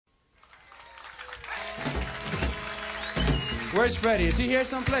Where's Freddie? Is he here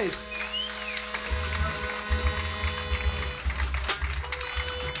someplace?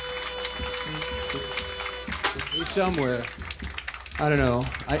 He's somewhere. I don't know.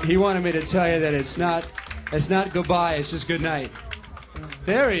 He wanted me to tell you that it's not goodbye, it's just good night.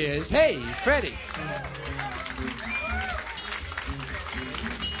 There he is. Hey, Freddie.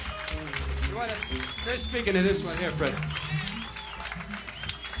 They're speaking to this one here, Freddie.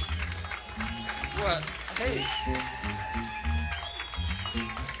 What? Hey.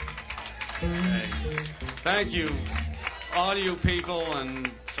 Hey. Thank you, all you people,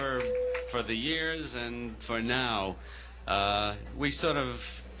 and for the years and for now. We sort of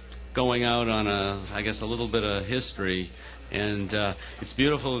going out on I guess a little bit of history, and it's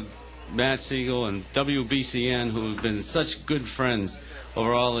beautiful. Matt Siegel and WBCN, who have been such good friends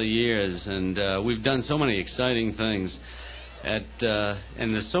over all the years, and we've done so many exciting things. And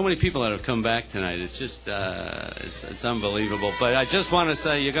there's so many people that have come back tonight. It's just it's unbelievable. But I just want to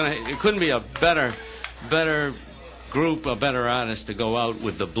say it couldn't be a better group, a better artist to go out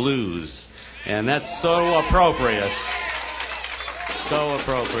with the blues, and that's so appropriate. So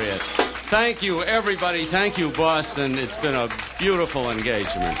appropriate. Thank you, everybody. Thank you, Boston. It's been a beautiful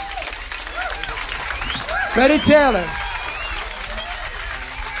engagement. Freddie Taylor.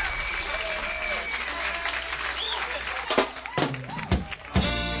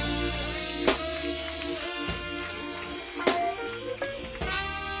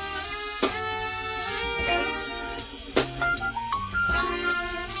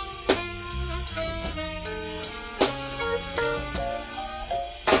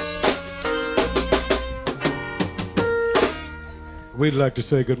 We'd like to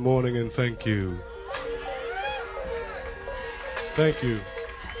say good morning and thank you. Thank you.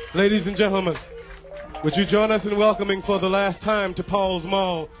 Ladies and gentlemen, would you join us in welcoming for the last time to Paul's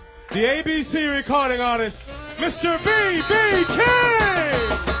Mall, the ABC recording artist, Mr. B.B. King!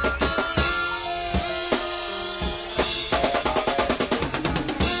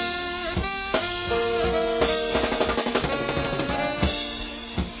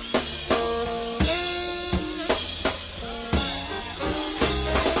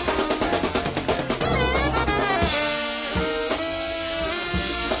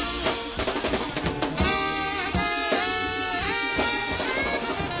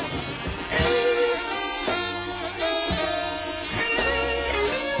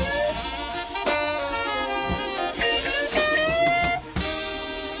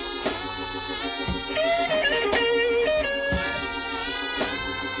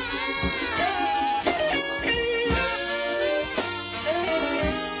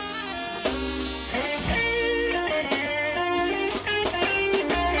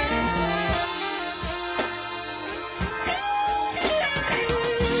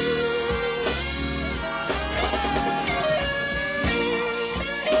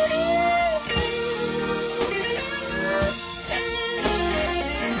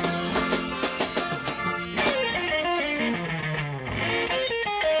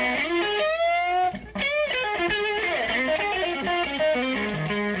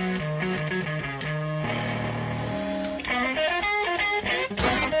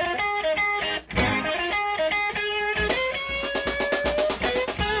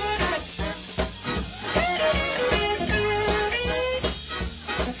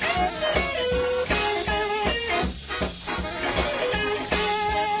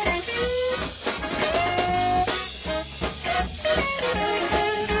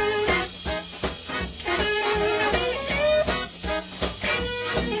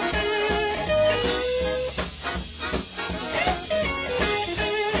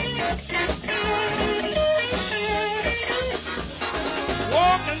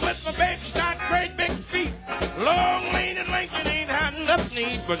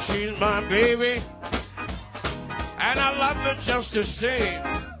 But she's my baby, and I love her just the same.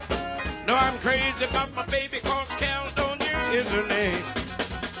 No, I'm crazy about my baby, cause Caldonia is her name.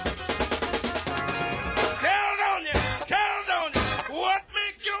 Caldonia, Caldonia, what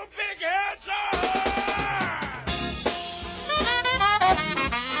make your big head so hard?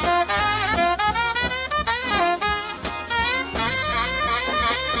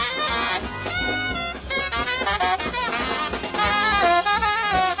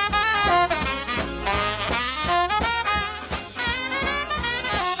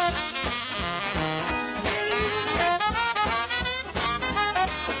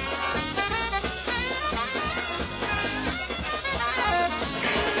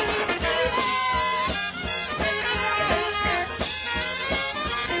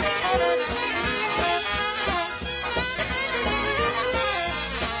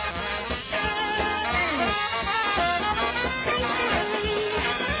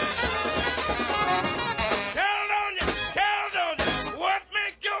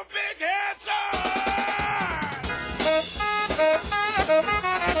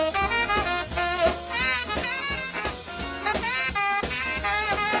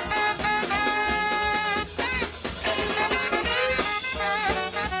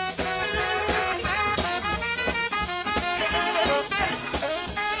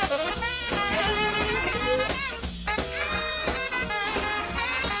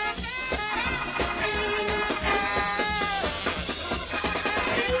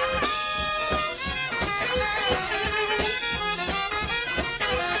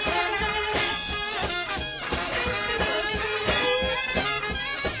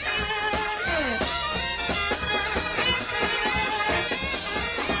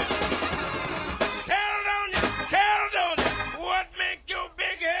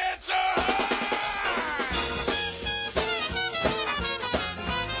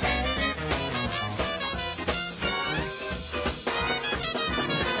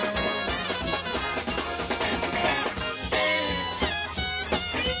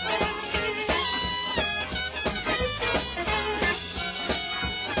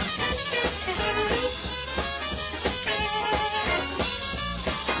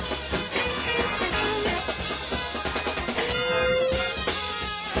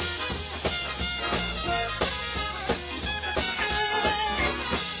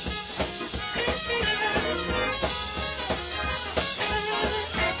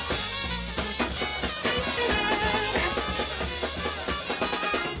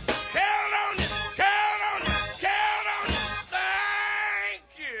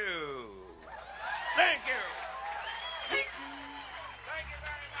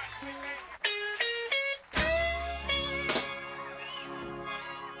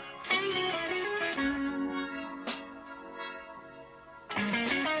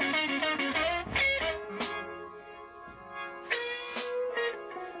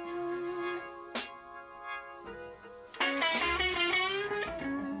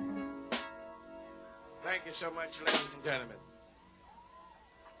 Thank you so much, ladies and gentlemen.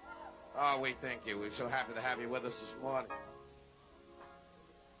 Oh, we thank you. We're so happy to have you with us this morning.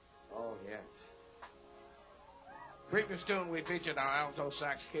 Oh, yes. Previous tune, we featured our alto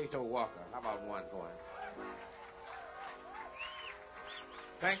sax, Cato Walker. How about one for him?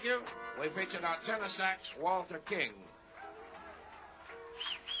 Thank you. We featured our tenor sax, Walter King.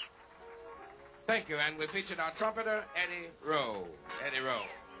 Thank you. And we featured our trumpeter, Eddie Rowe. Eddie Rowe.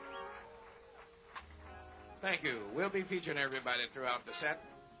 Thank you. We'll be featuring everybody throughout the set.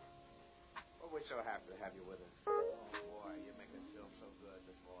 Oh, we're so happy to have you with us. Oh, boy, you make us feel so good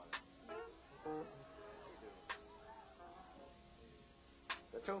this morning.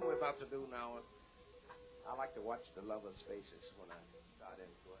 The tune we're about to do now, I like to watch the lovers' faces when I start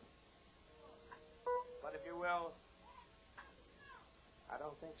into it. But if you will, I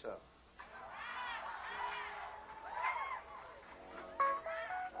don't think so.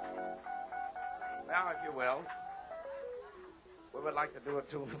 Now, if you will, we would like to do a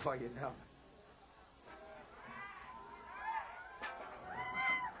tune for you now.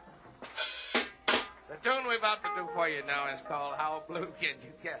 The tune we're about to do for you now is called How Blue Can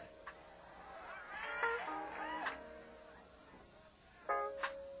You Get?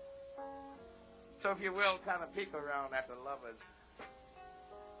 So if you will, kind of peek around at the lovers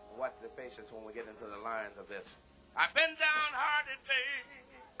and watch the faces when we get into the lines of this. I've been downhearted, baby.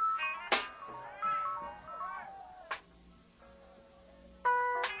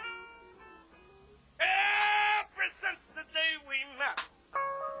 Ever since the day we met.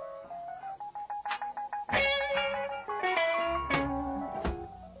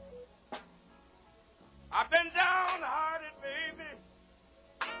 I've been downhearted, baby.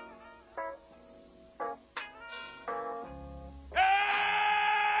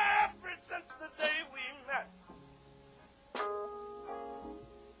 Ever since the day we met.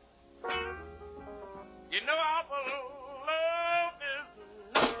 You know our love is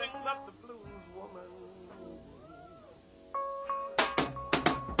nothing but the blues, woman.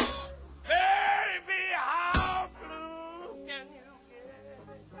 Baby, how blue can you get?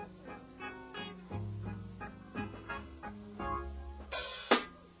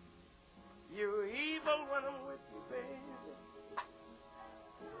 You're evil when I'm with you, baby.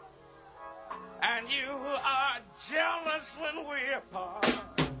 And you are jealous when we're apart.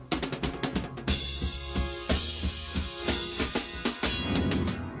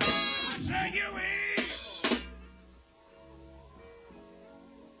 I say you evil.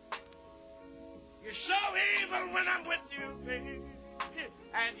 You're so evil when I'm with you, baby.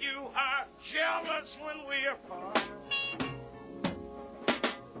 And you are jealous when we're apart.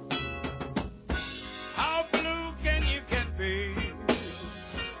 How blue can you get, baby?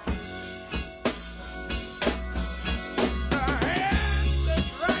 The hand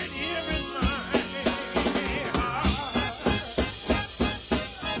that's right here in my heart.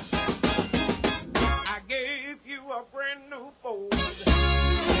 I gave you a brand new Ford,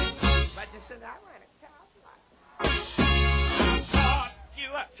 but you said I want a car. I bought you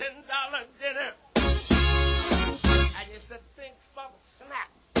a $10 dinner, and you said things for the snap.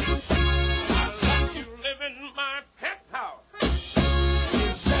 You live in my penthouse. You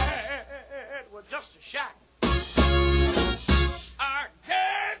said it was just a shot. I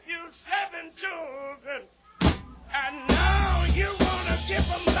gave you 7 children, and now you want to give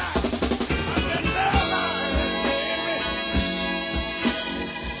them back. I've been downhearted, baby.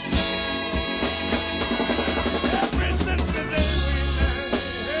 Ever since the day we met.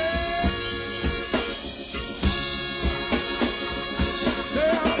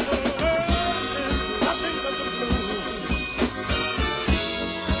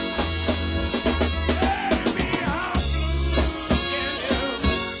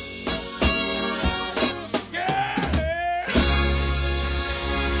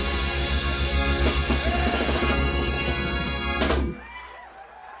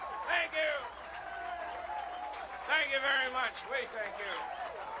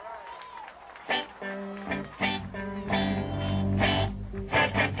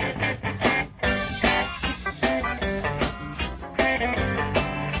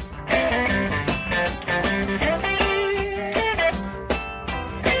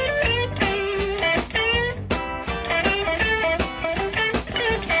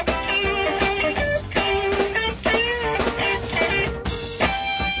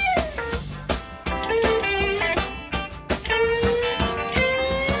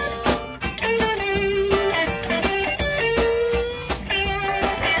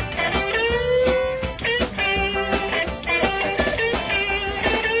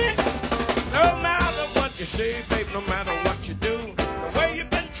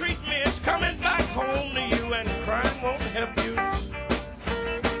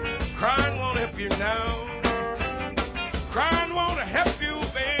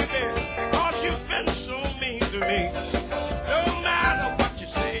 me. No matter what you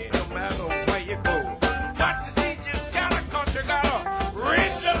say, no matter where you go. What you see just gotta cause you gotta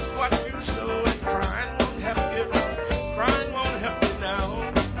read just what you sow. And crying won't help you. Crying won't help you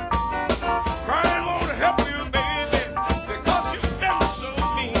now. Crying won't help you, baby, because you've been so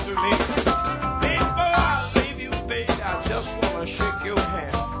mean to me. Before I leave you, baby, I just wanna shake your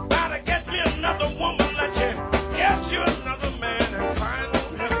hand. Gotta get me another woman, let you get you another man. And crying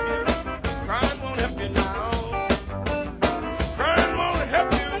won't help you. Crying won't help you now.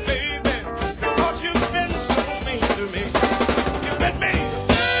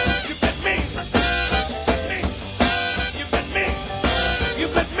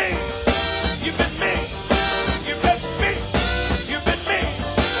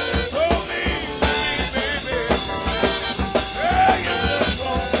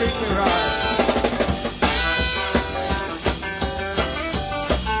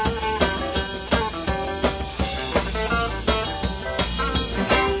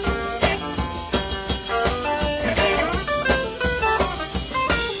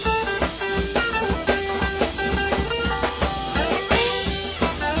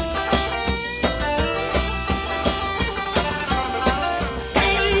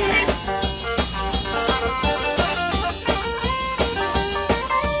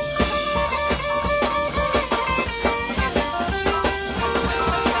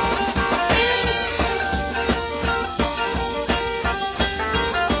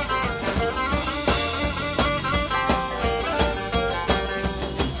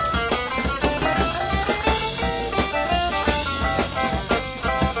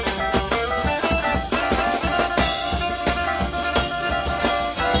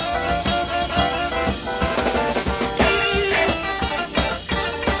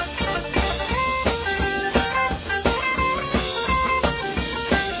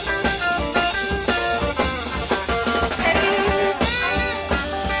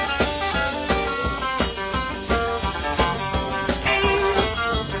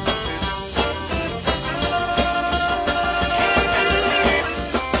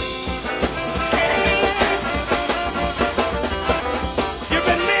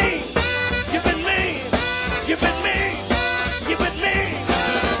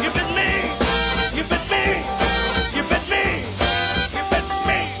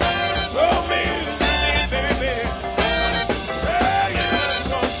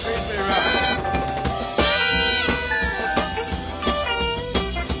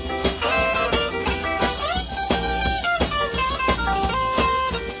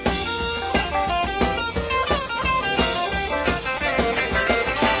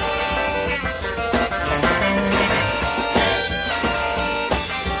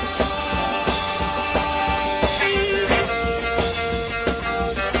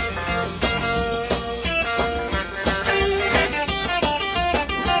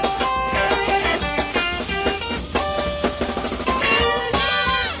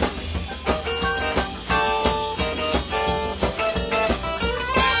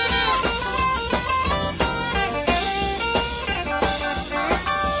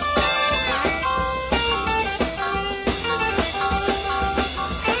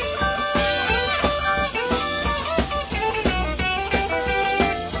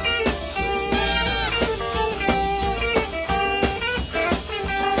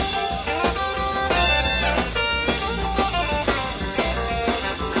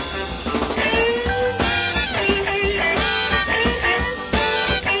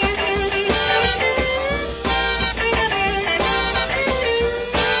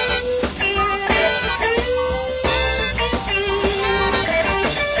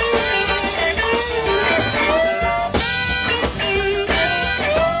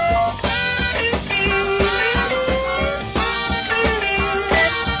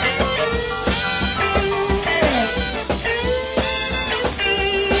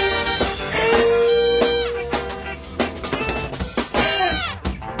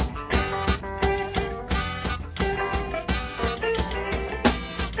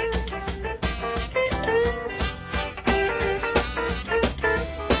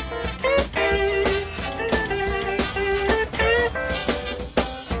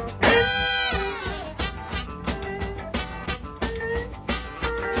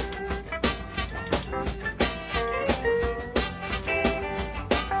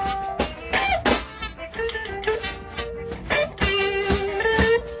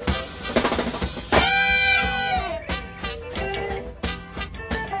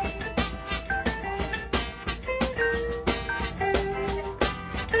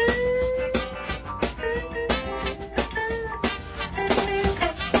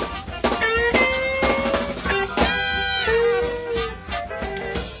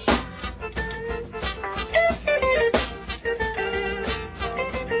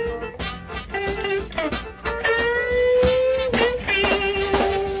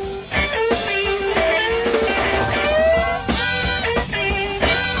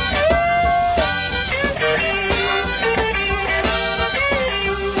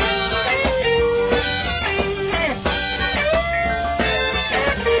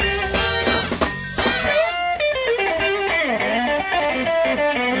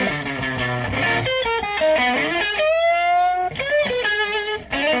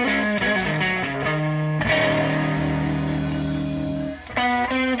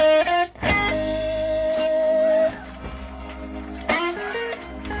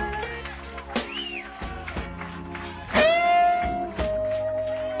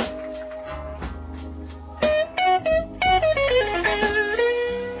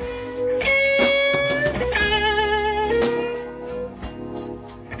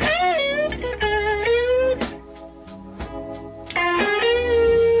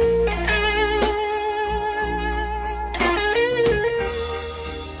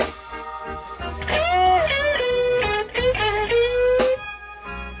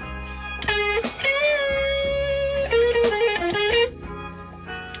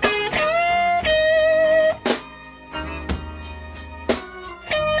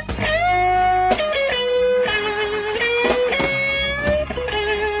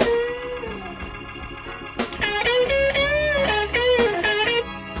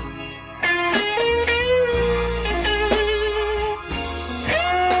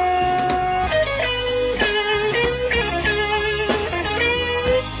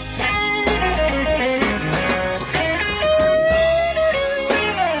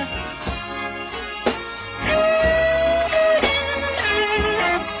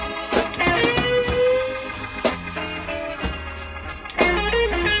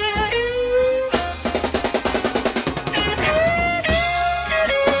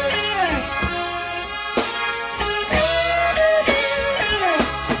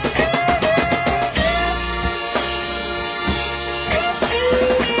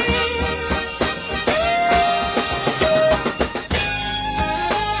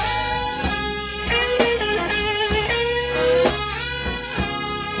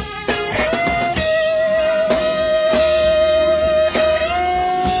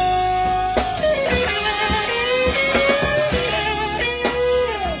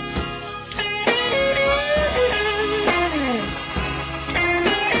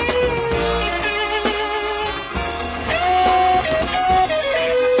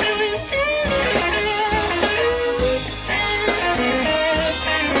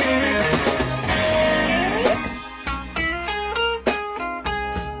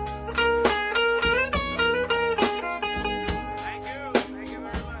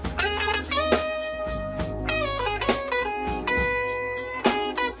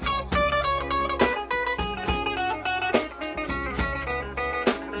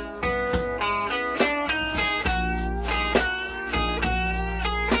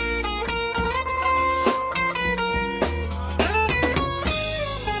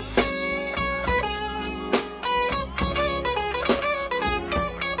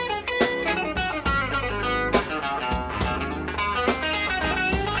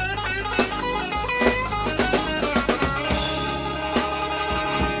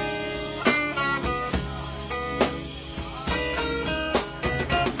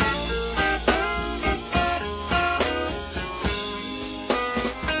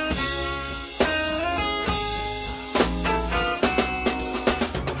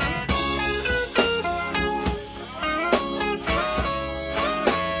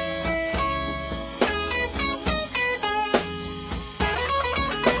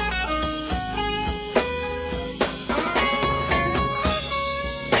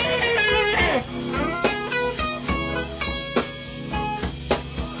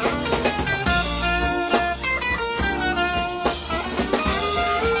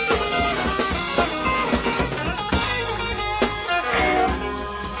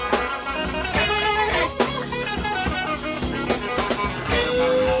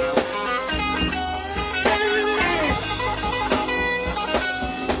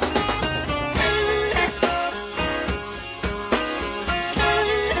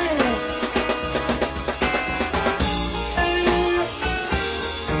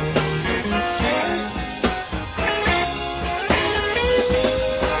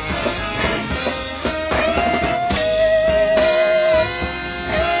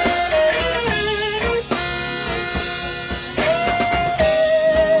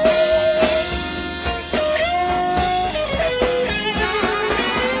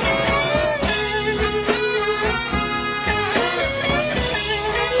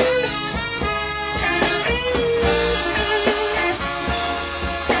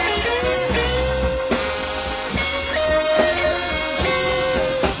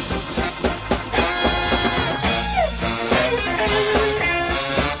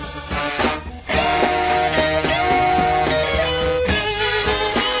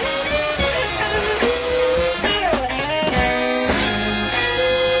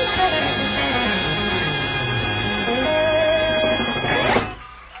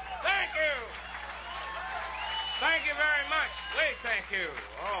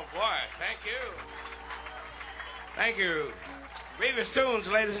 greatest tunes,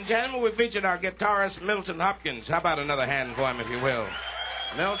 ladies and gentlemen. We featured our guitarist, Milton Hopkins. How about another hand for him, if you will?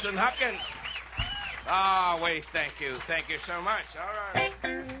 Milton Hopkins. Ah, wait, thank you. Thank you so much. All right.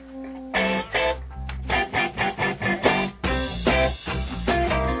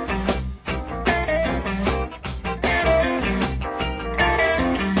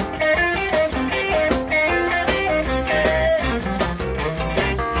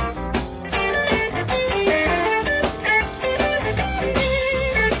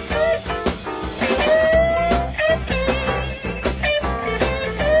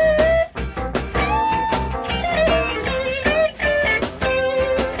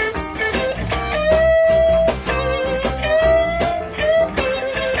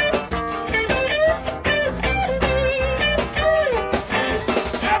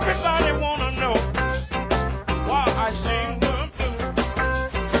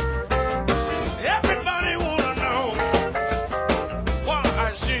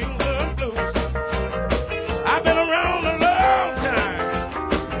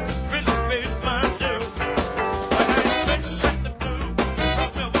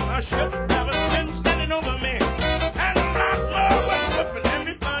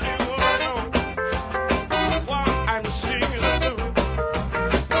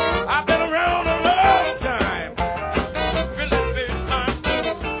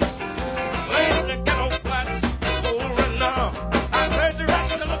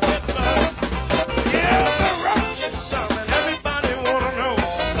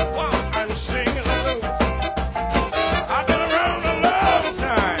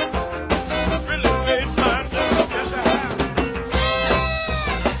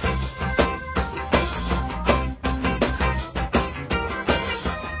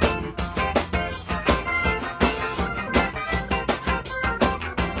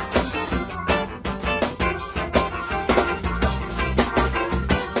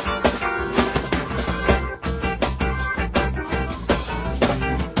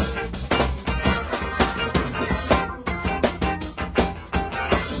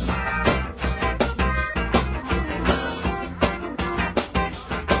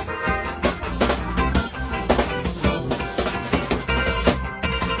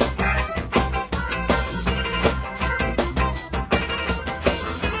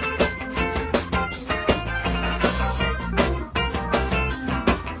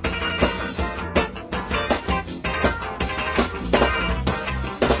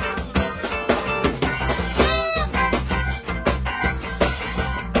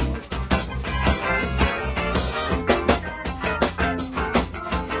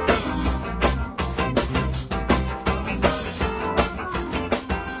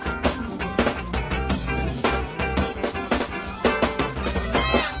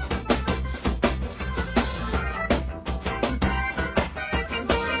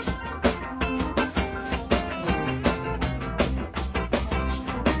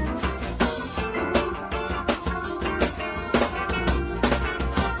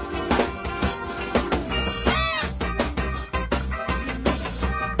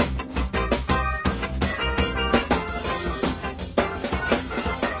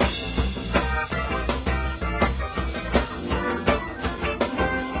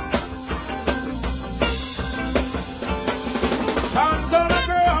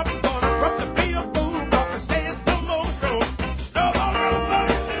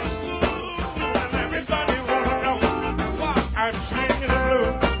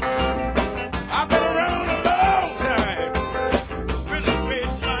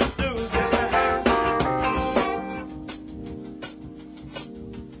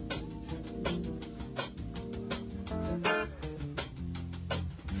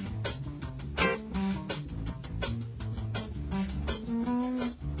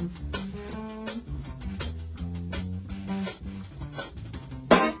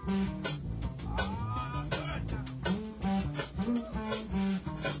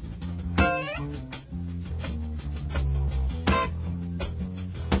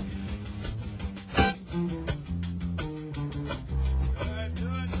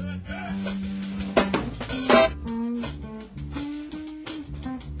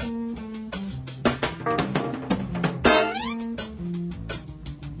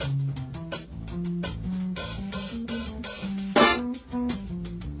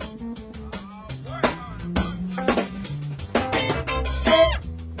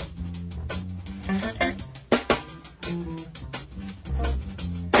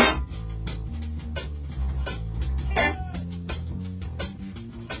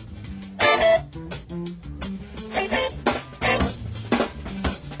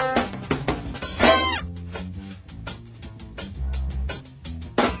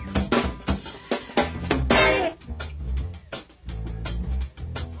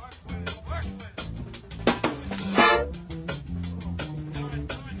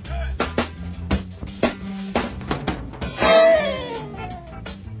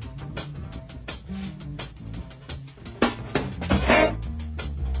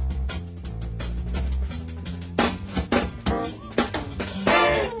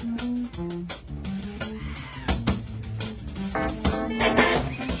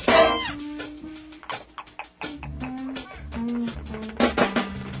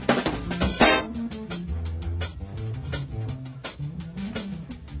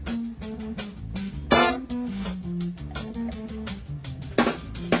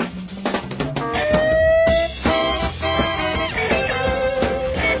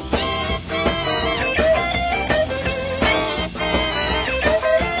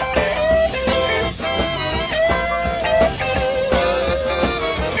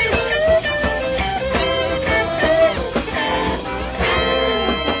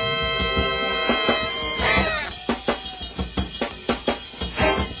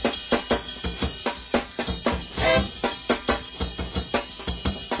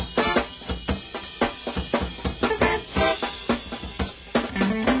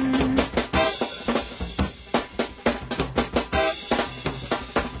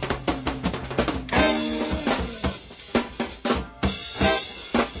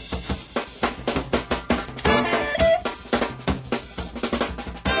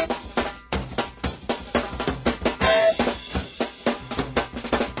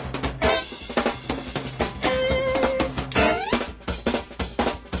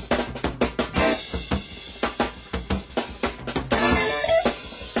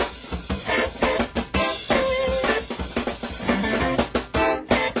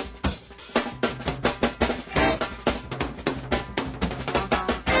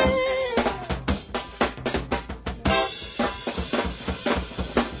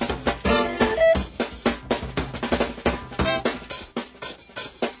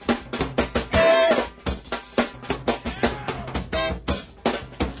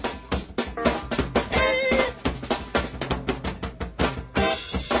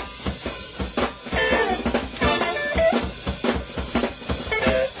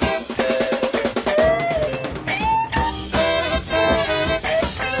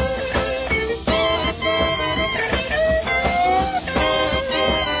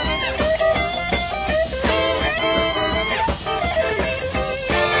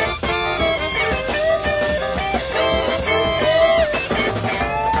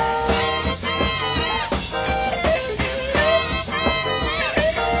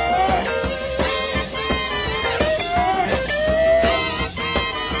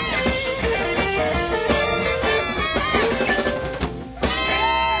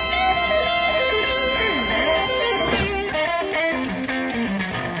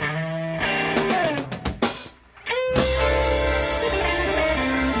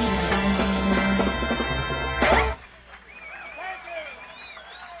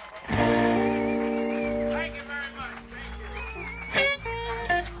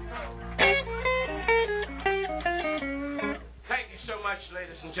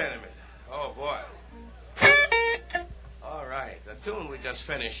 Ladies and gentlemen, oh boy. All right, the tune we just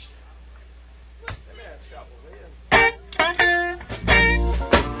finished. Let me have a shuffle, will you?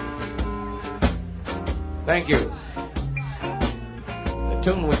 Thank you. The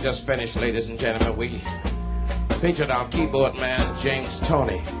tune we just finished, ladies and gentlemen, we featured our keyboard man, James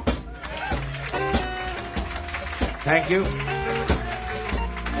Tony. Thank you.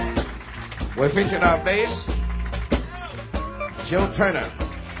 We featured our bass, Joe Turner.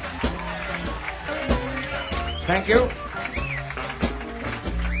 Thank you.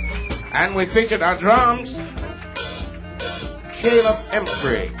 And we featured our drums, Caleb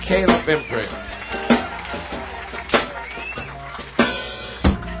Empry. Caleb Empry.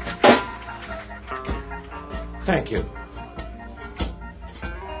 Thank you.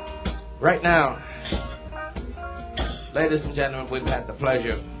 Right now, ladies and gentlemen, we've had the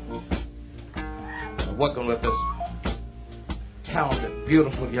pleasure of working with this talented,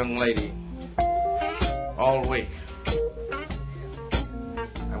 beautiful young lady all week.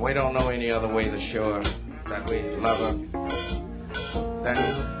 And we don't know any other way to show her that we love her than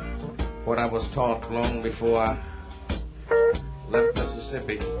what I was taught long before I left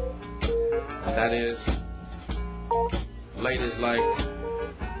Mississippi. And that is, ladies like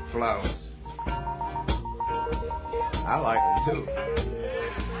flowers. I like them too.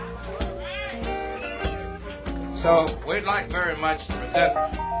 So we'd like very much to present.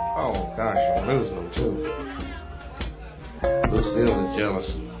 Oh gosh, I'm losing them too. Lucille is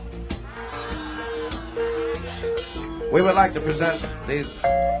jealous. We would like to present these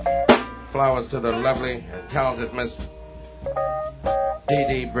flowers to the lovely and talented Miss Dee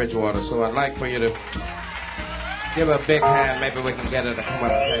Dee Bridgewater. So I'd like for you to give her a big hand. Maybe we can get her to come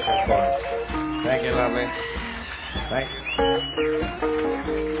up and take her for us. Thank you, lovely. Thank you.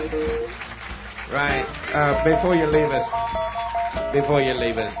 Right. Before you leave us, take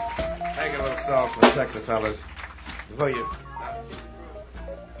a little sauce for sexy fellas. Before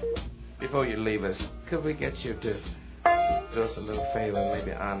you leave us, could we get you to do us a little favor,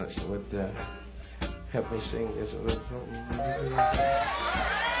 maybe honest, would help me sing this a little something?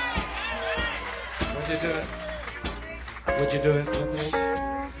 Would you do it? Would you do it with me?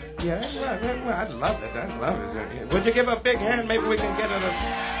 Yeah, I'd love it. I'd love it. Would you give her a big hand? Maybe we can get her to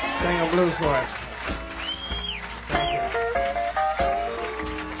sing a blues for us. Thank you.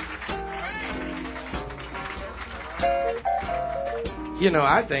 You know,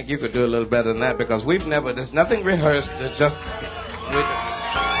 I think you could do a little better than that because there's nothing rehearsed. It's just,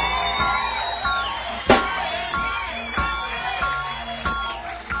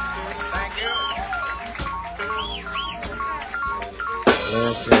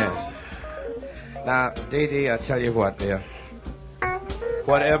 Yes. Now, Dee Dee, I tell you what, dear.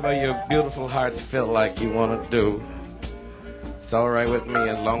 Whatever your beautiful heart feel like you want to do, it's all right with me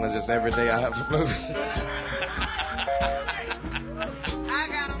as long as it's every day I have the blues. I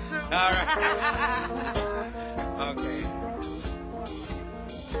got them too. All right. Okay.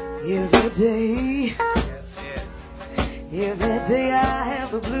 Every day, Yes. every day I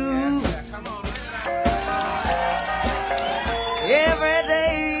have the blues. Yeah, come on. Every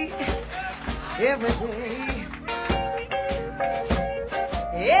day, every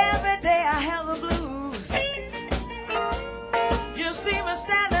day I have the blues. You see me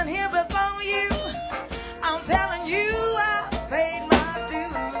standing here before you. I'm telling you I paid my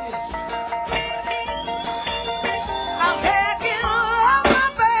dues. I'm packing up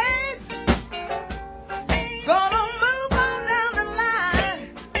my bags, gonna move on down the line.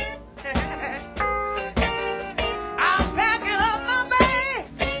 I'm packing up my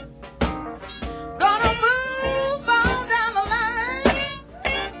bags, gonna move on down the line.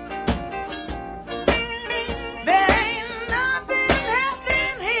 There ain't nothing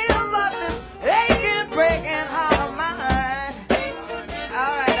happening here but this aching, breaking heart of mine.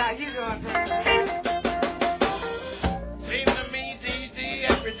 All right, now keep going. Seems to me, Dee Dee,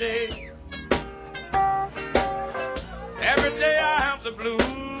 every day. Every day I have the blues.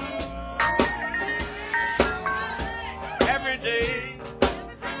 Every day.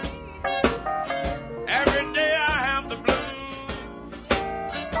 Every day I have the blues.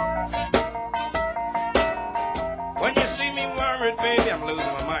 When you see me worried, baby, I'm losing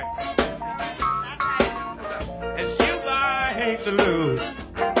my mind. It's you I hate to lose.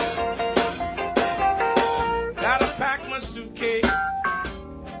 Gotta pack my suitcase.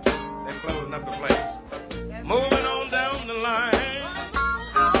 They're closing up the place. Moving on down the line.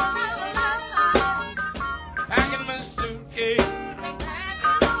 Packing my suitcase.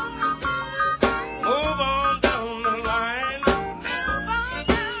 Move on down the line.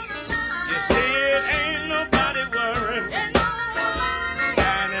 You see, it ain't nobody worried.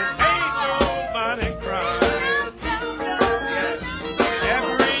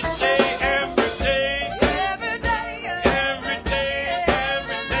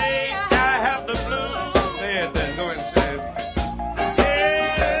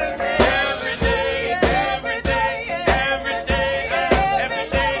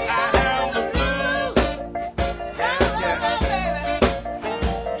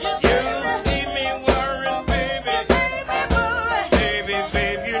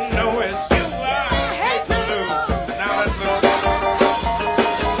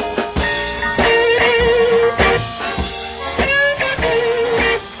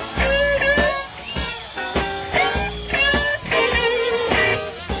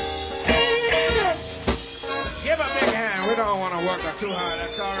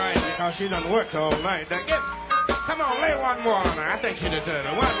 That's all right, because she done worked all night. Come on, lay one more on her. I think she deserves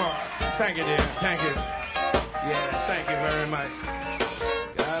it. One more. Thank you, dear. Thank you. Yes, thank you very much.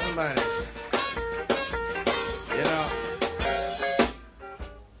 God almighty. You know,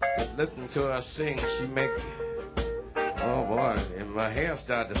 just listening to her sing, she make... Oh, boy, and my hair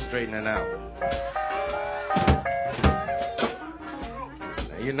started straightening out.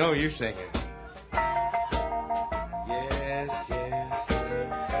 Now, you know you singing. Yes.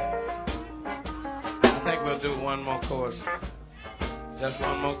 I think we'll do one more chorus. Just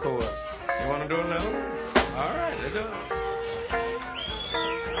one more chorus. You want to do another one? All right, let's do it.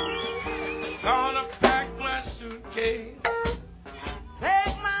 Gonna pack my suitcase.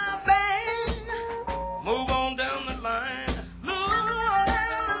 Take my bag. Move on down the line. Move on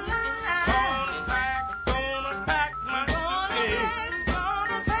down the line. Gonna pack my suitcase.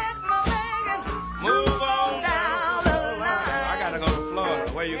 Gonna pack my bag. Move on Down the line. I gotta go to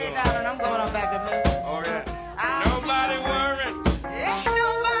Florida. Where you Hey, going? darling, I'm going on back to Memphis. Oh, yeah. Nobody worrying. Ain't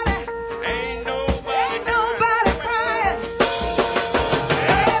nobody. Ain't nobody Ain't nobody crying.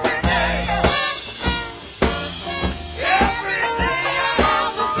 Every day. Every day I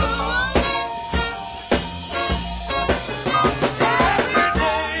have the blues. Every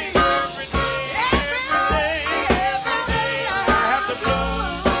day. Every day I have the blues. That's all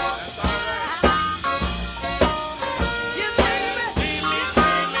right. You see me? See me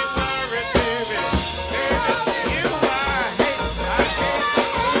worried, baby. You I hate. I hate.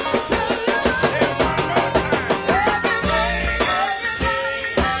 Say it one more time. Every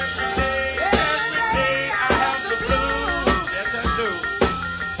day I have the blues. Yes, I do.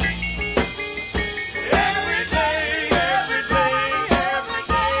 Every day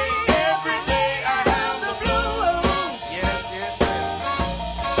I have the blues. Yes.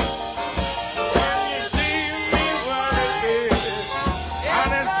 When you see me worried, baby,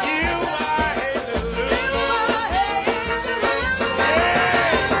 and it's you I hate to lose.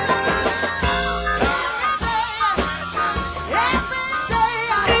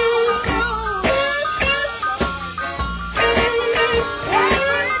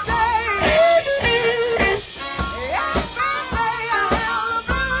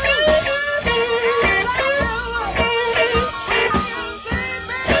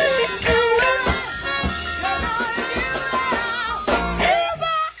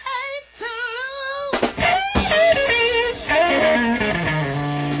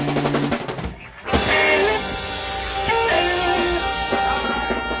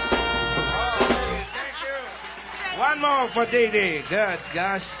 One more for Dee Dee. Good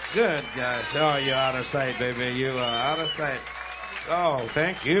gosh. Oh, you're out of sight, baby. You are out of sight. Oh,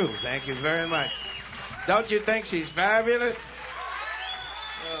 thank you. Thank you very much. Don't you think she's fabulous?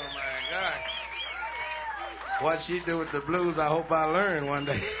 Oh, my God. What she do with the blues, I hope I learn one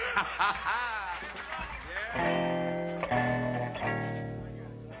day.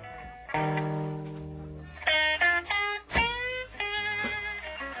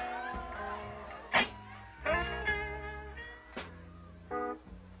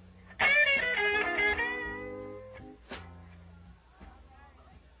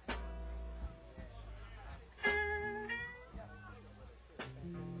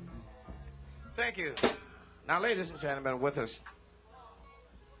 Thank you. Now, ladies and gentlemen, with us,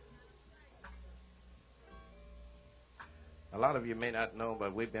 a lot of you may not know,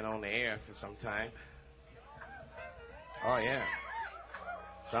 but we've been on the air for some time. Oh, yeah.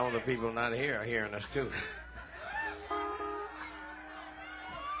 Some of the people not here are hearing us, too.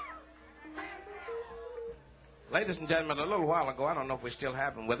 Ladies and gentlemen, a little while ago, I don't know if we still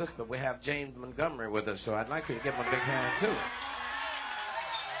have him with us, but we have James Montgomery with us, so I'd like you to give him a big hand, too.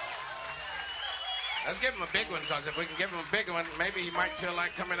 Let's give him a big one, because if we can give him a big one, maybe he might feel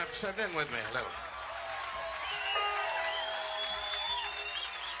like coming up and sitting in with me a little.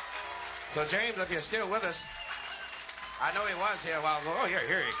 So, James, if you're still with us, I know he was here a while ago. Oh, here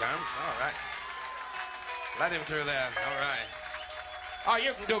he comes. All right. Let him through there. All right. Oh,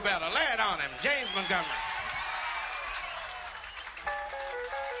 you can do better. Lay it on him. James Montgomery.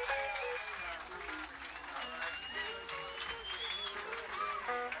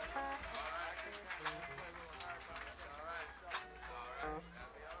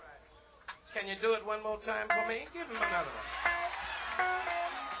 Can you do it one more time for me? Give him another one. All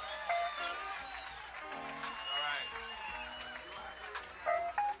right.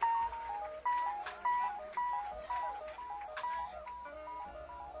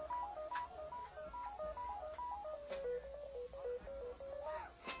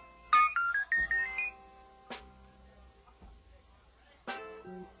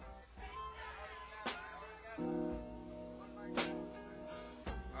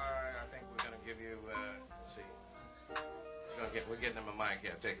 see. We're getting him a mic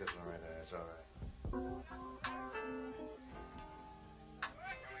here. Take this one right there. That's all right. Can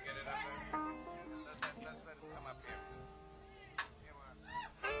we get it up there? Let's let it come up here.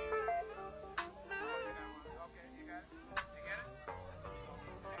 Okay, you got it? You get it?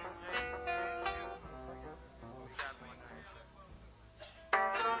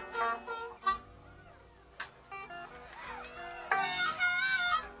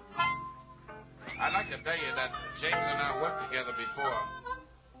 I'd like to tell you that James and I worked together before.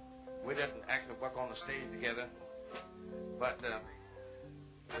 We didn't actually work on the stage together, but okay,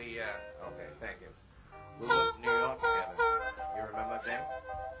 thank you. We went to New York together. You remember, James?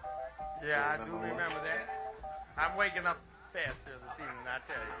 Yeah, I do remember that. I'm waking up faster this evening, I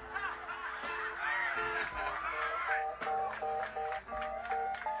tell you.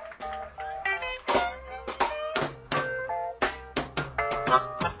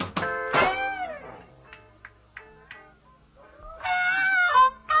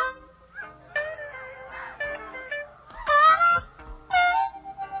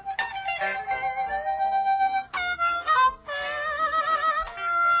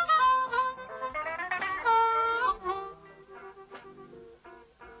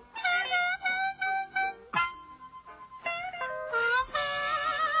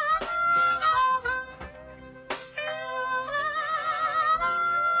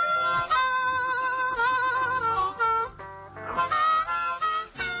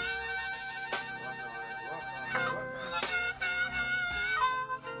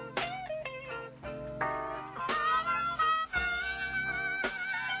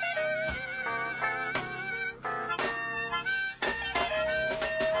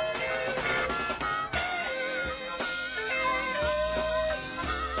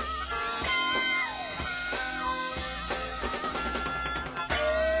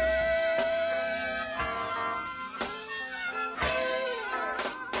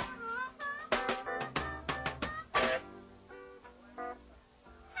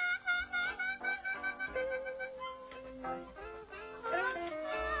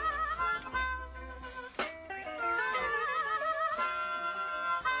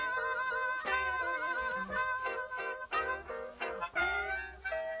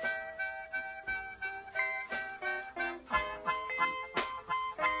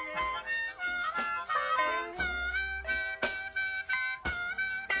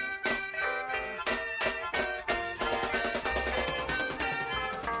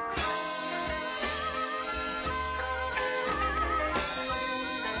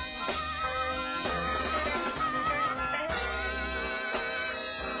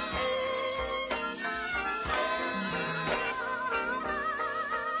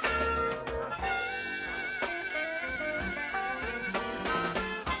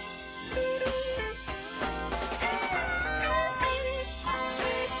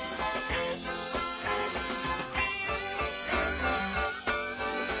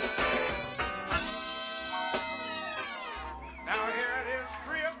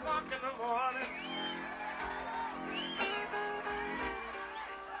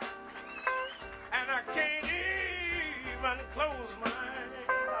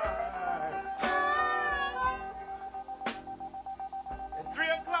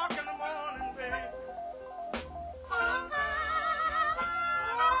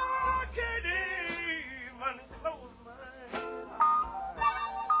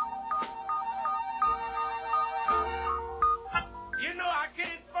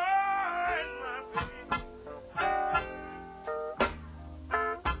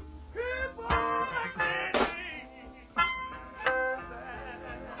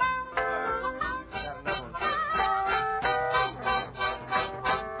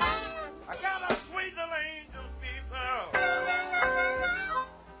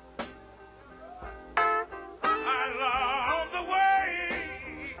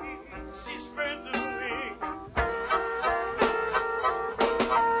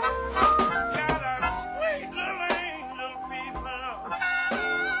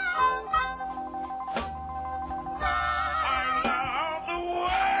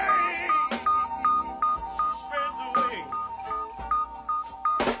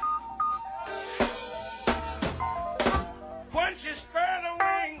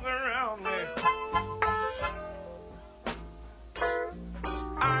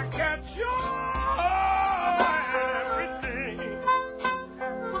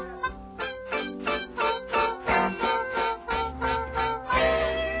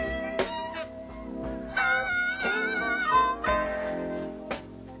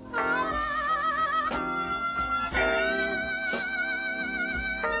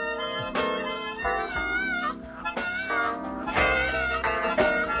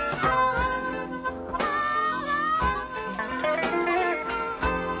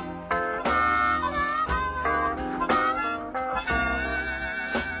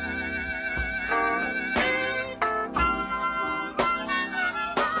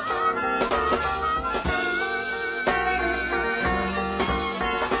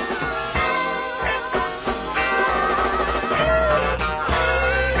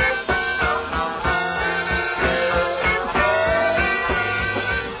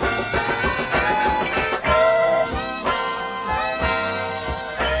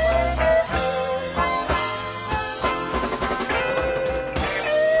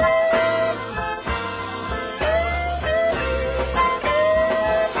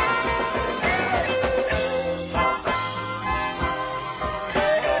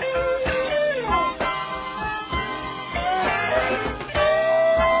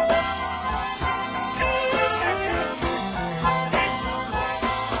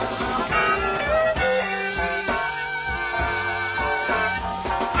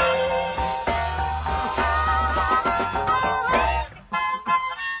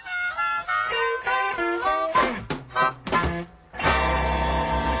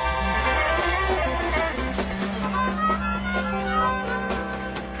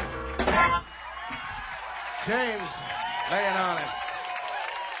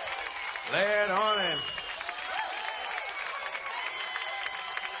 Lay it on him.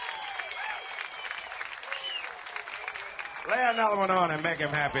 Lay another one on him. Make him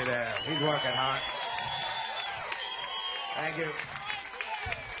happy there. He's working hard. Thank you.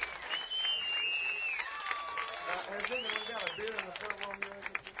 Has anyone got a beer in the front room here?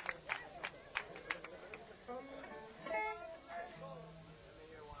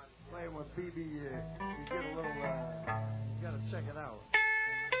 Playing with BB, you get a little, you gotta check it out.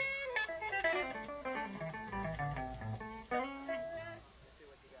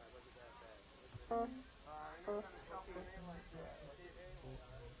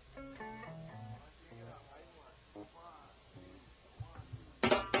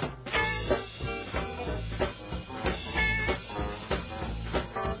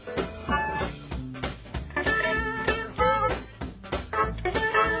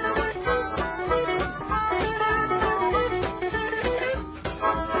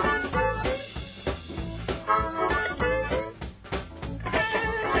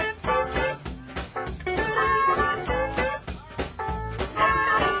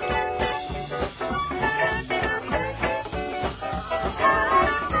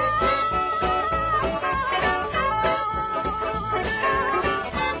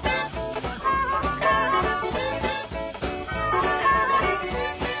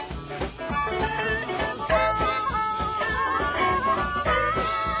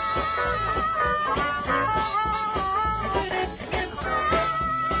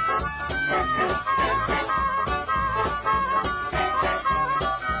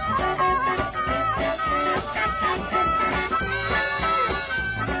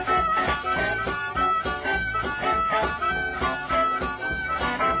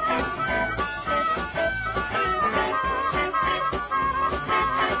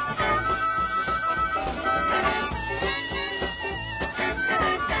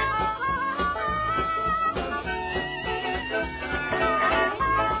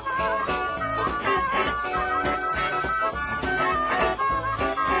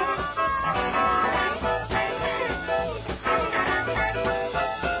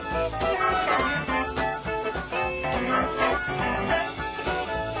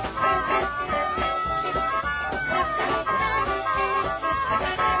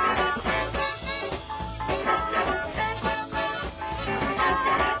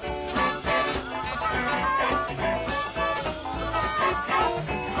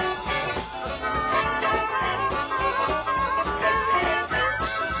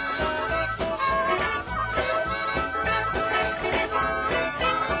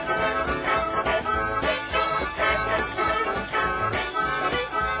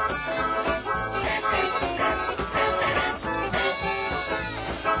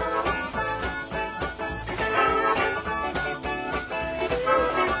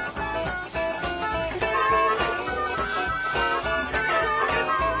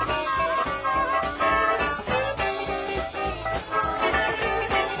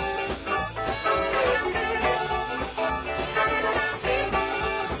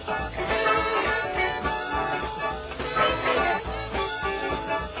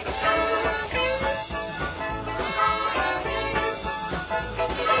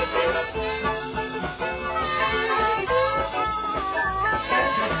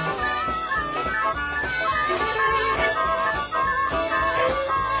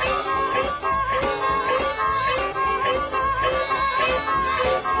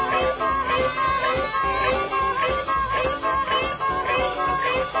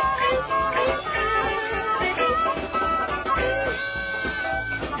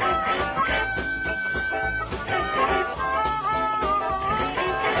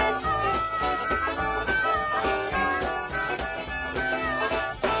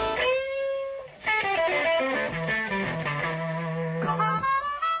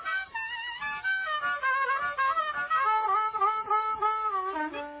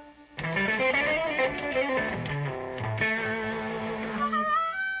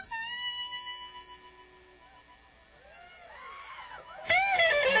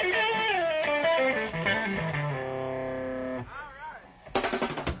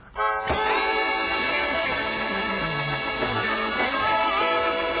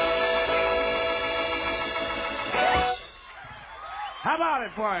 How about it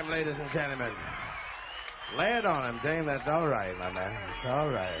for him, ladies and gentlemen? Lay it on him, James. That's all right, my man. It's all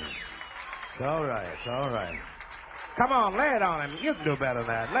right. It's all right. It's all right. Come on, lay it on him. You can do better than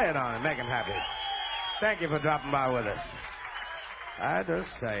that. Lay it on him. Make him happy. Thank you for dropping by with us. I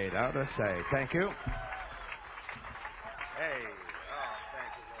just say. Thank you. Hey. Oh,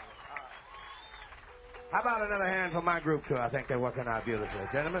 thank you. How about another hand for my group, too? I think they're working out beautifully.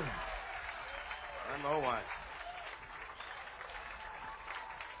 Gentlemen, I know once.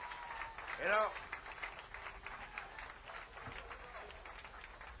 You know,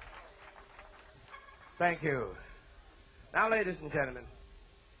 thank you. Now, ladies and gentlemen,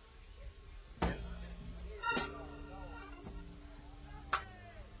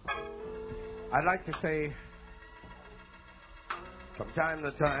 I'd like to say, from time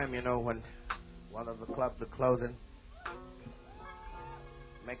to time, you know, when one of the clubs are closing,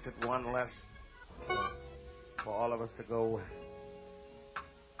 makes it one less for all of us to go,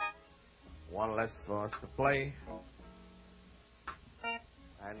 one less for us to play.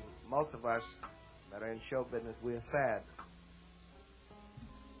 And most of us that are in show business, we're sad.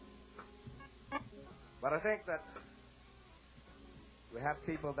 But I think that we have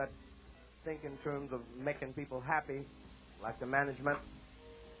people that think in terms of making people happy, like the management.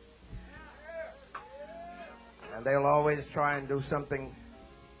 And they'll always try and do something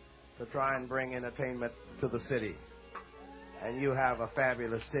to try and bring entertainment to the city. And you have a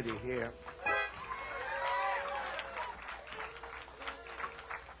fabulous city here.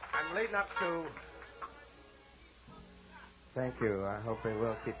 And leading up to... Thank you. I hope they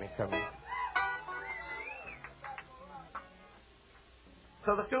will keep me coming.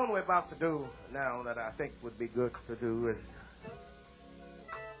 So the tune we're about to do now that I think would be good to do is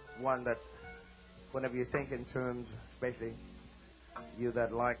one that whenever you think in terms, especially you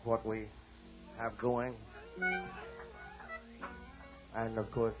that like what we have going, and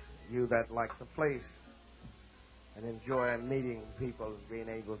of course you that like the place and enjoy meeting people, being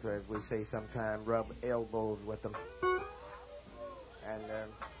able to, as we say sometimes, rub elbows with them and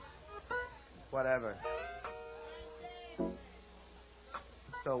whatever.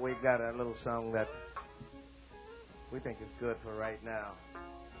 So we've got a little song that we think is good for right now.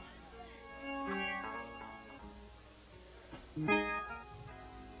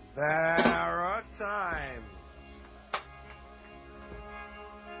 There are times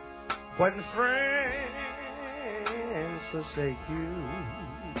when friends forsake you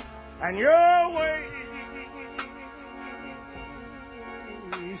and your way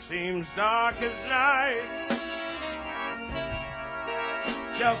seems dark as night.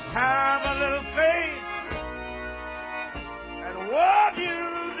 Just have a little faith and what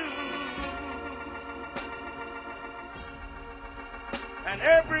you do, and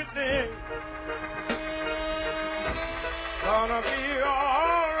everything gonna be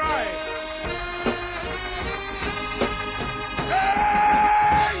all right.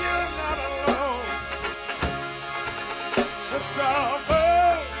 Hey, you're not alone. The trouble.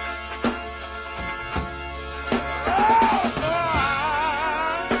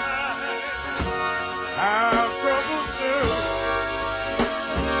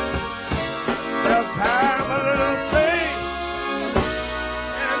 Have a little faith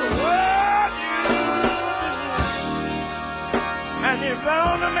in what you do, and you're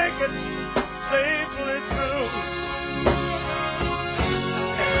gonna make it safely through.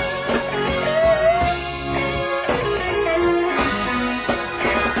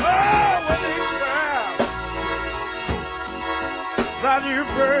 Oh, when you cry, that you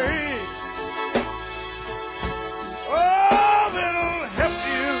pray.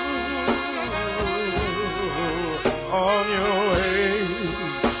 On your way.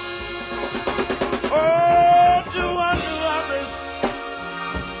 Oh, do unto others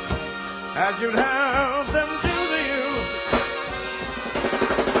as you'd have them do to you.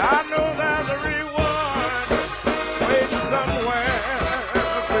 I know there's a reward waiting somewhere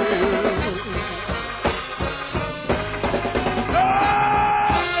for you. Oh,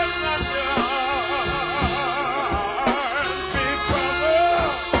 let not your heart be troubled.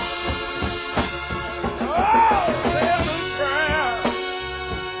 Oh,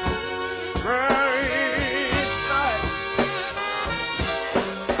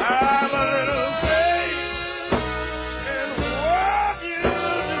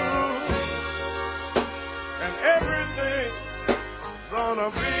 gonna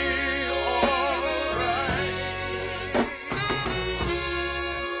be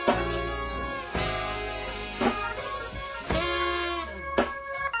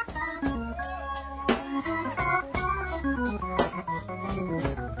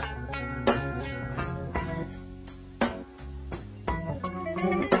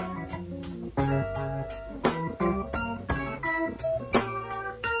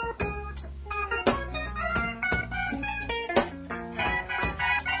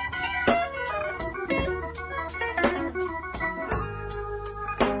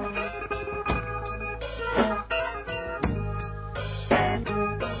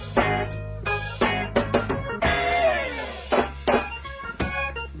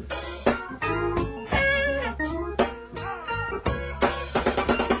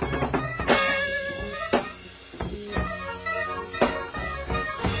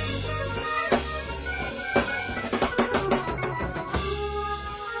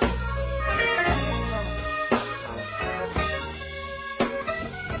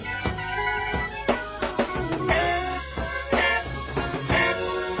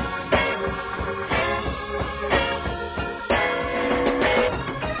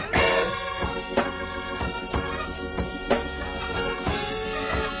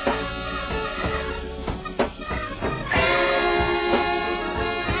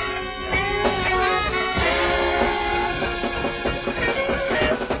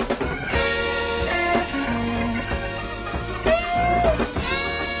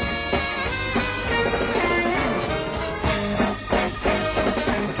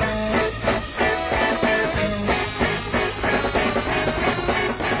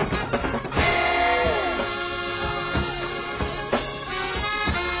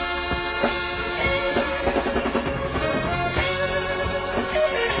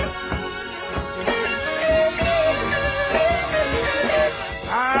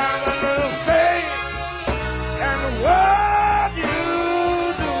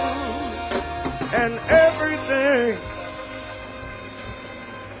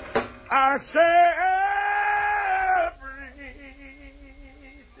I say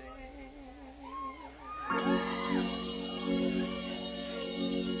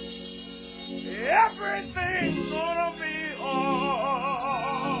everything's gonna be all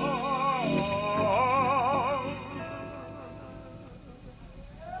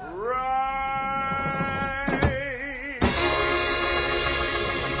right.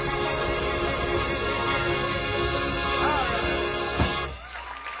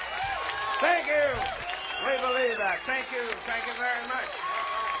 Thank you. We believe that. Thank you. Thank you very much.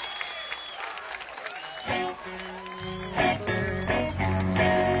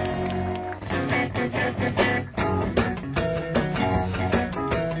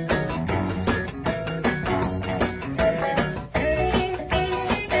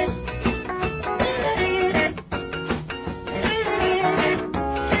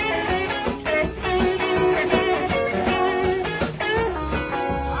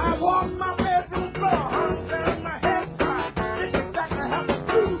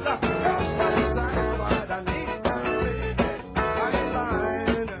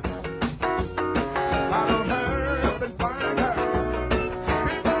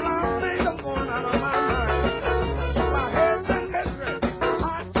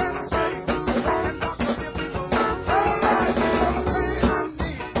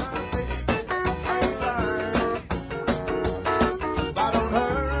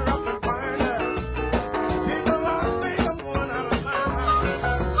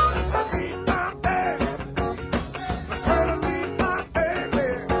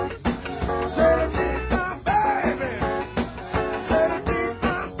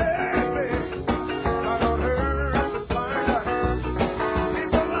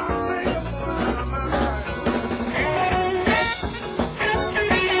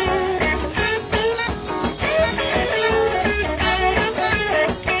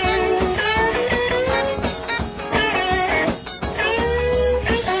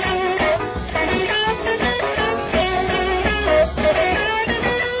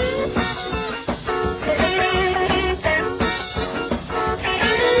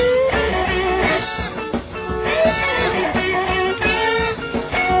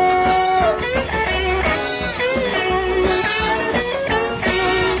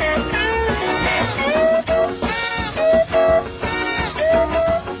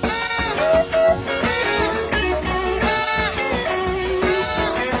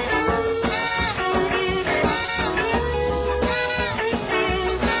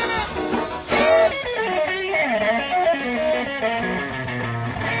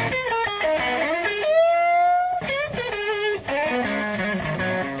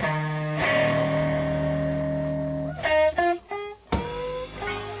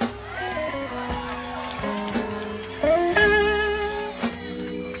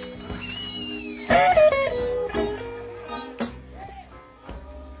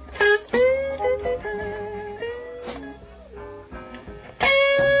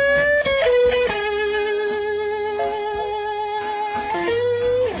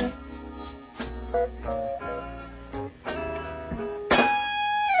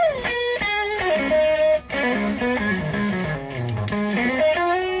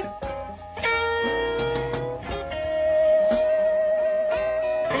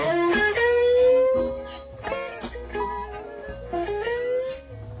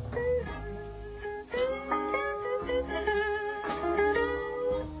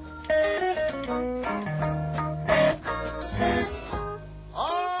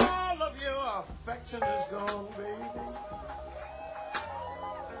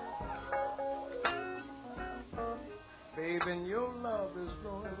 Baby, your love is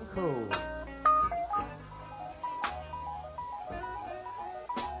growing cold.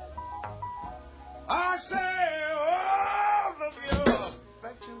 I say all of your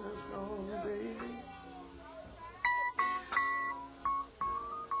affection is gone, baby.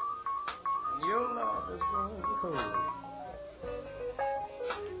 And your love is growing cold.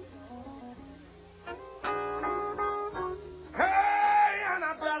 Hey, and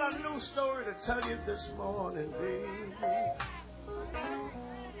I've got a new story to tell you this morning, baby.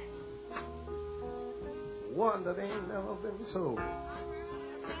 One that ain't never been told.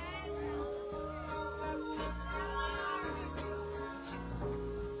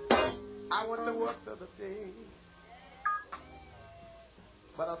 I went to work the other day,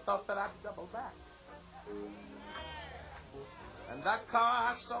 but I thought that I'd double back. And that car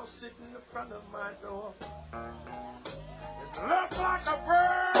I saw sitting in the front of my door, it looked like a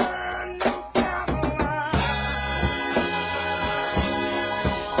brand new Cadillac.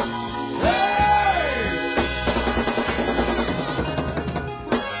 Hey!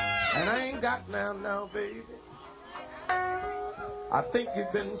 And I ain't I think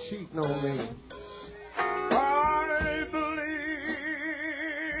you've been cheating on me. I believe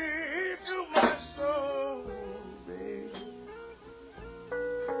to my soul, baby,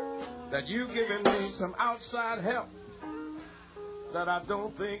 that you've given me some outside help that I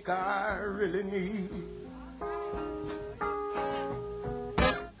don't think I really need.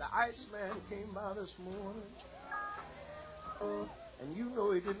 The Iceman came by this morning, and you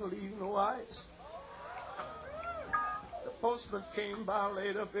know he didn't leave no ice. The postman came by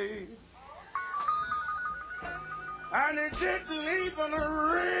later, babe, and he didn't even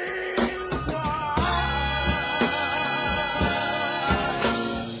ring twice.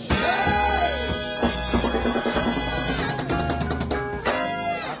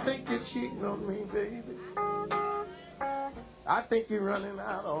 I think you're cheating on me, baby. I think you're running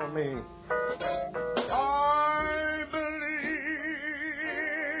out on me. I believe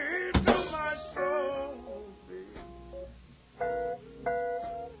to my soul, baby,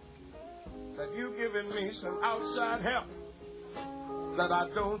 that you've given me some outside help that I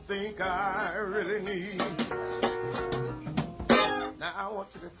don't think I really need. Now I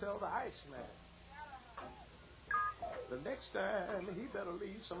want you to tell the Iceman, the next time he better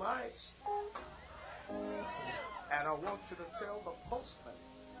leave some ice. And I want you to tell the postman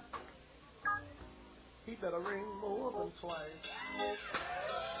he better ring more than twice.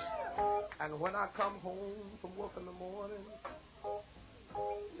 And when I come home from work in the morning,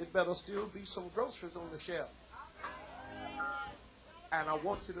 it better still be some groceries on the shelf. And I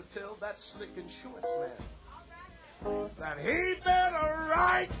want you to tell that slick insurance man that he better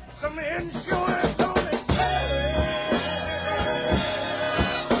write some insurance on his head.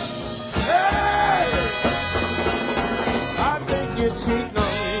 You're cheating on me,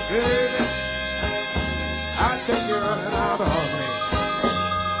 baby. I think you're running out on me.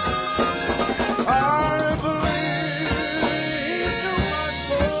 I believe to my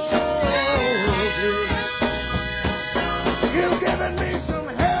soul, you've given me some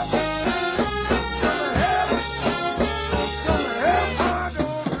help, some help I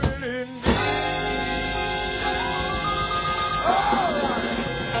don't really need. All right.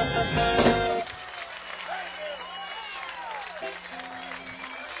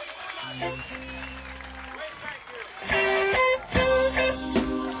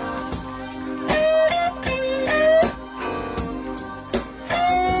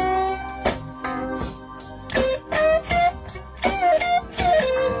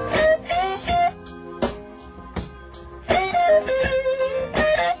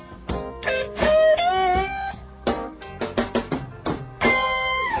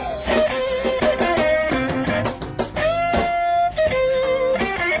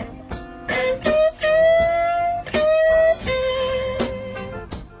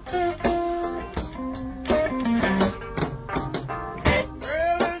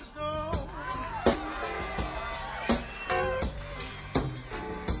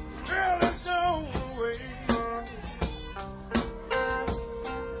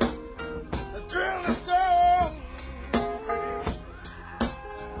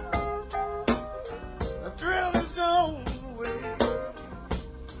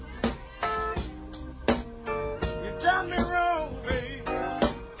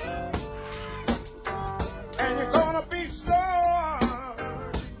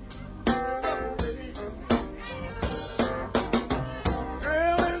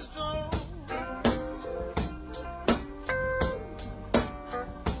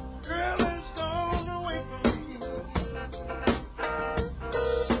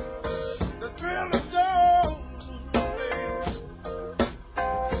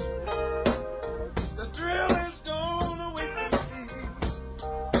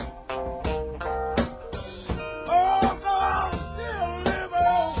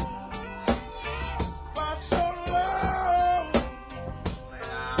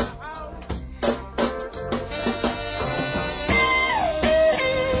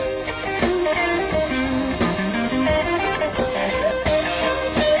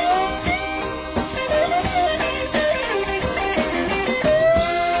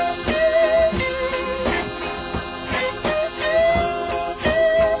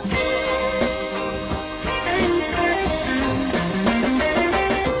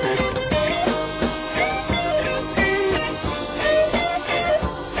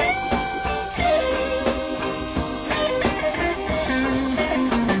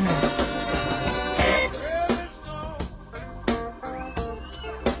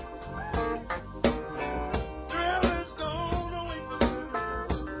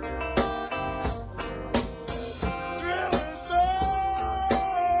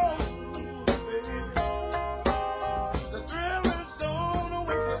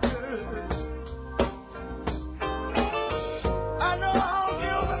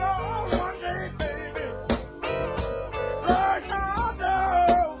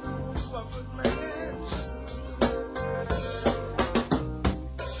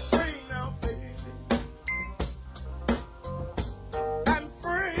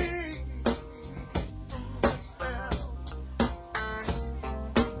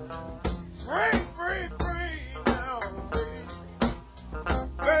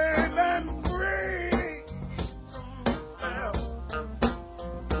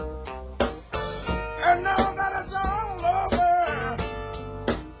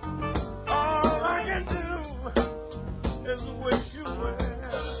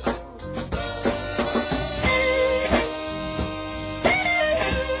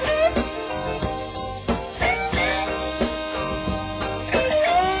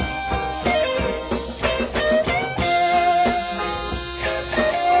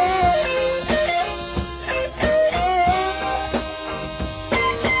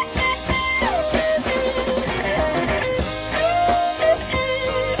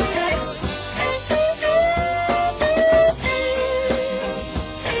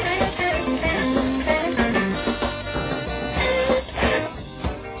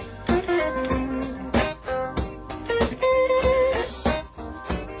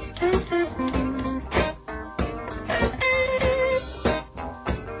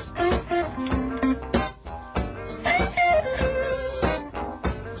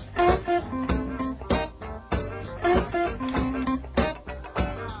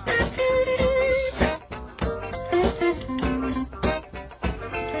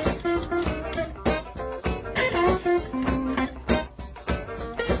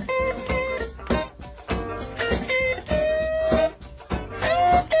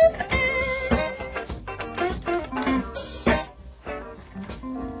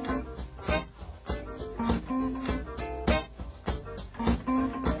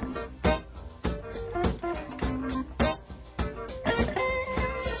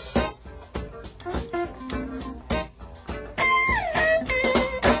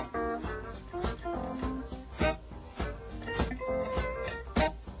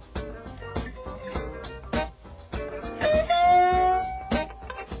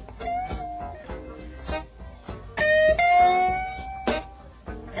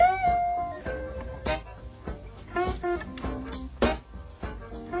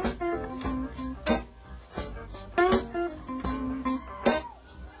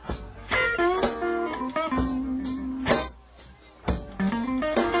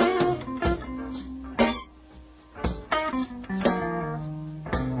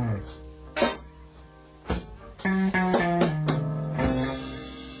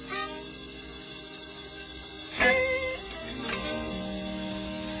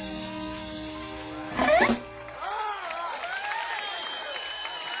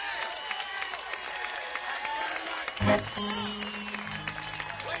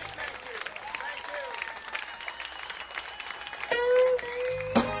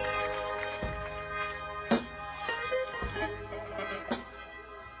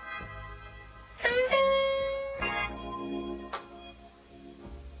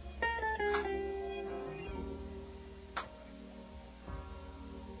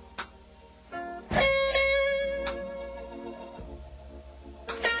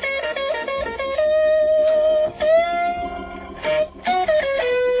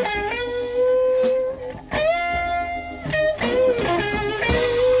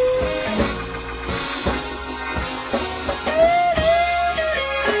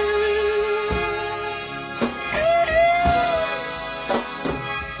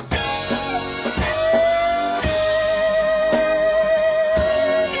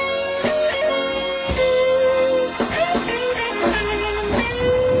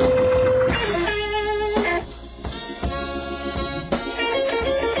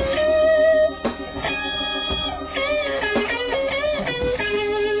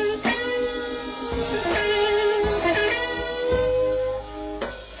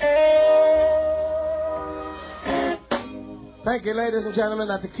 Thank you, ladies and gentlemen.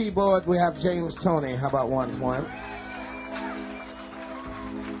 At the keyboard, we have James Tony. How about one for him?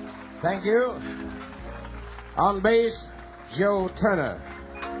 Thank you. On bass, Joe Turner.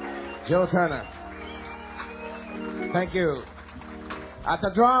 Joe Turner. Thank you. At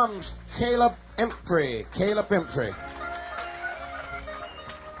the drums, Caleb Imphrey. Caleb Imphrey.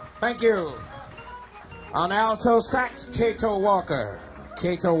 Thank you. On alto sax, Cato Walker.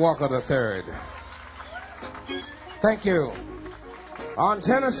 Cato Walker III. Thank you. On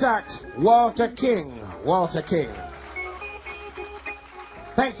tenor sax, Walter King. Walter King.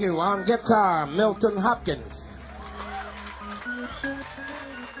 Thank you. On guitar, Milton Hopkins.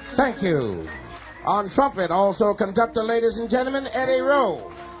 Thank you. On trumpet, also conductor, ladies and gentlemen, Eddie Rowe.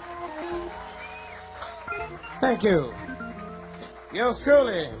 Thank you. Yours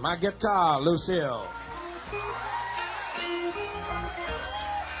truly, my guitar, Lucille.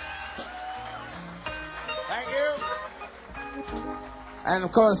 Thank you. And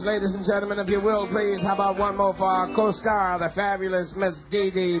of course, ladies and gentlemen, if you will, please, how about one more for our co-star, the fabulous Miss Dee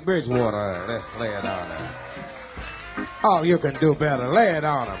Dee Bridgewater. Let's lay it on her. Oh, you can do better. Lay it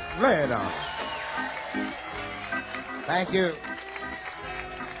on him. Lay it on him. Thank you.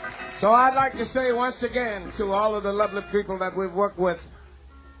 So I'd like to say once again to all of the lovely people that we've worked with,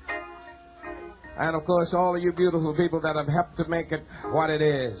 and of course all of you beautiful people that have helped to make it what it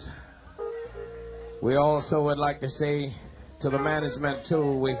is, we also would like to say to the management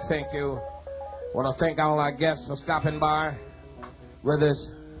too, we thank you. Want to thank all our guests for stopping by with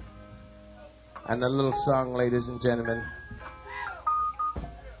us. And a little song, ladies and gentlemen.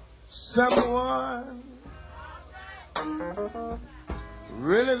 Someone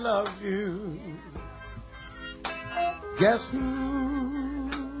really loves you. Guess who?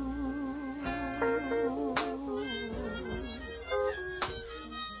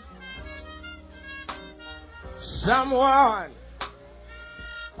 Someone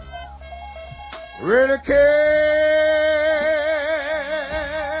really cares.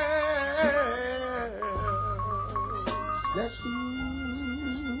 Guess who?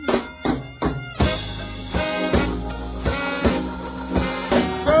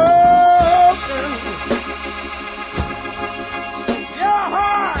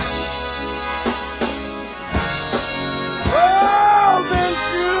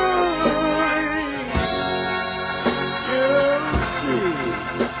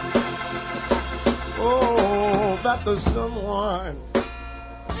 There's someone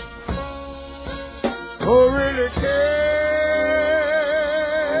who really cares,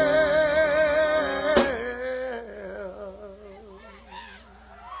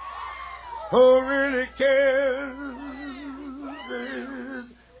 who really cares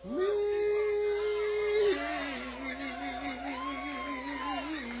is me.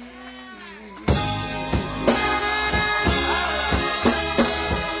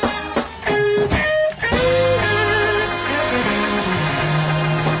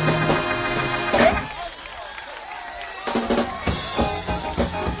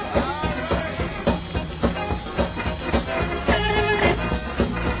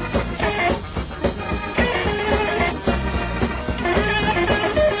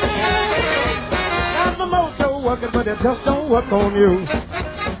 But it just don't work on you.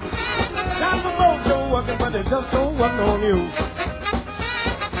 Got my mojo working, but it just don't work on you.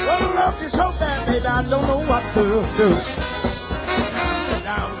 Well, love you so bad, baby, I don't know what to do.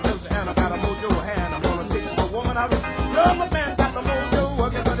 Down to the hand, I got a mojo hand. I'm gonna teach the woman I love my man, got my mojo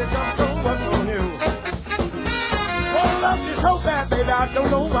working, but it just don't work on you. Well, love you so bad, baby, I don't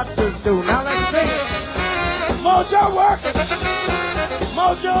know what to do. Now let's sing it. Mojo working,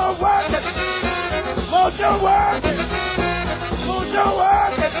 mojo working. Mojo working, mojo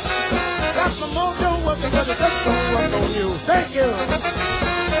working. Got my mojo working, but it just don't work on you. Thank you.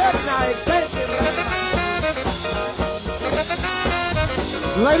 Good night. Thank you.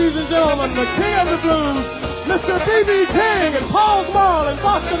 Ladies and gentlemen, the king of the blues, Mr. B.B. King at Paul's Mall in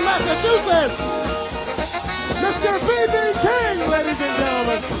Boston, Massachusetts. Mr. B.B. King, ladies and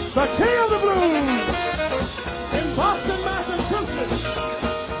gentlemen, the king of the blues in Boston, Massachusetts.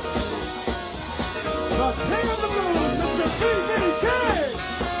 The king of the blues, Mr. B.B. King.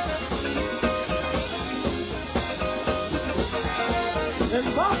 In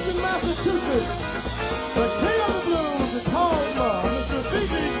Boston, Massachusetts, the king of the blues is called Mr.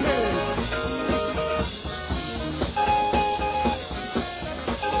 B.B. King.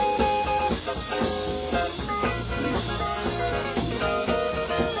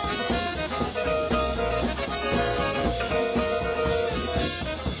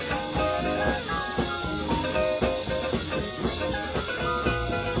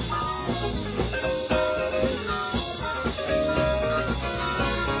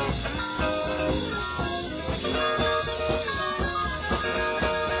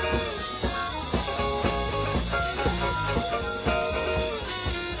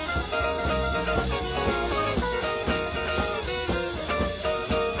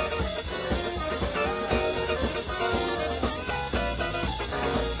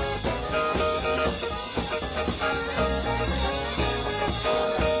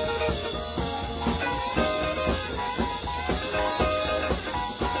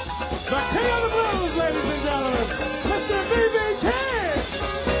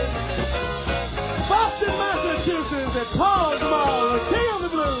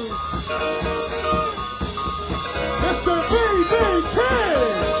 Mr. B.B.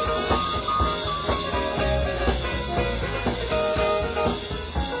 King.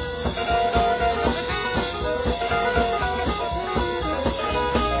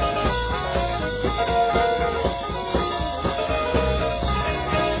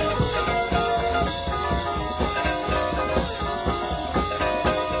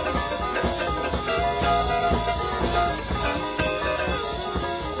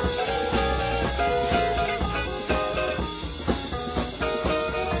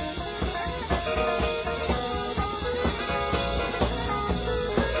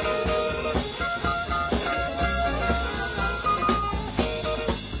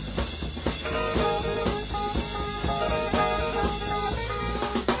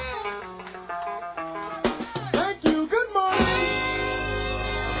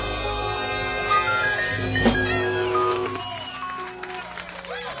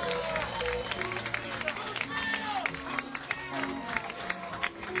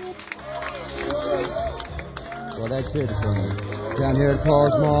 Well, that's it from down here at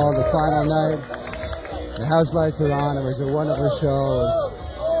Paul's Mall, the final night. The house lights are on. It was a wonderful show. It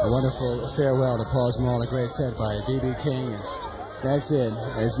was a wonderful farewell to Paul's Mall. A great set by B.B. King. And that's it.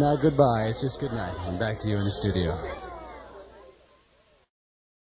 It's not goodbye. It's just good night. And back to you in the studio.